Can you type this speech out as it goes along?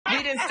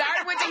we done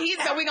started with the heat,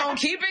 so we gonna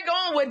keep it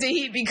going with the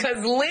heat because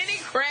Lenny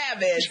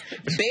Kravitz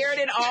bared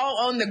it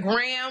all on the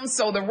gram.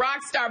 So the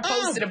rock star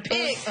posted a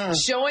pic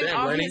showing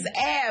off his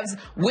abs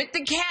with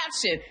the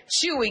caption,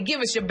 Chuey,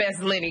 give us your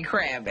best Lenny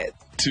Kravitz.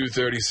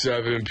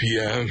 2:37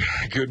 p.m.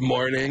 Good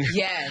morning.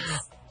 Yes.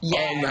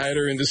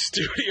 All-nighter in the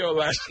studio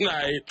last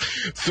night.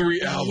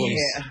 3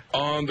 albums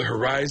on the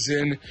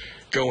horizon,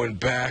 going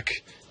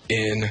back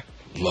in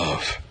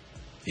love.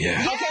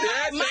 Yeah.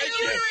 Okay, my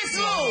uterus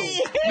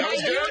moved. My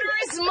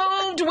uterus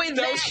moved with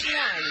that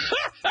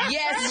one.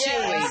 Yes,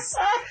 Chuey.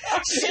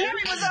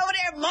 Sherri was over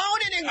there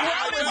moaning and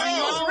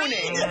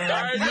groaning.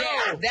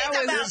 That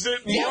was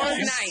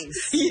nice.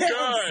 Yes.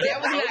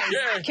 That was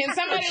nice. Okay. Can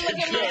somebody look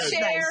at my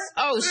chair?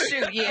 Oh,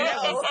 shoot. Yeah,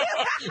 that was...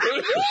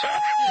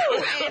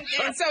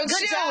 and so,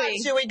 Good job,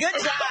 Chuey. Good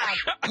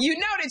job. You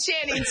know that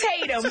Channing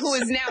Tatum, who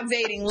is now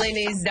dating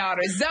Lenny's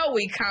daughter,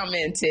 Zoe,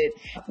 commented,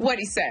 what'd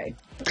he say?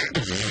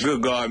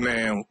 Good God,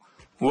 man.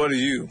 What are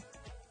you?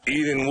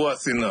 Eating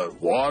what's in the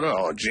water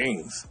or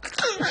jeans?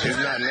 It's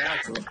not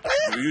natural.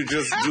 You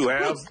just do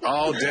abs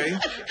all day?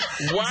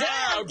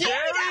 Wow,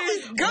 Gary. That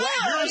was good.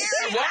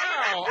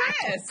 Wow.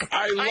 Yes.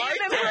 I like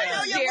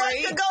that. Your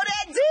voice could go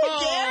that deep,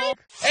 Gary.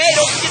 Hey,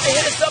 don't forget to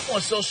hit us up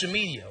on social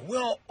media. We're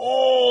on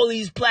all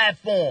these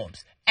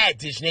platforms at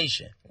Dish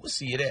Nation. We'll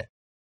see you there.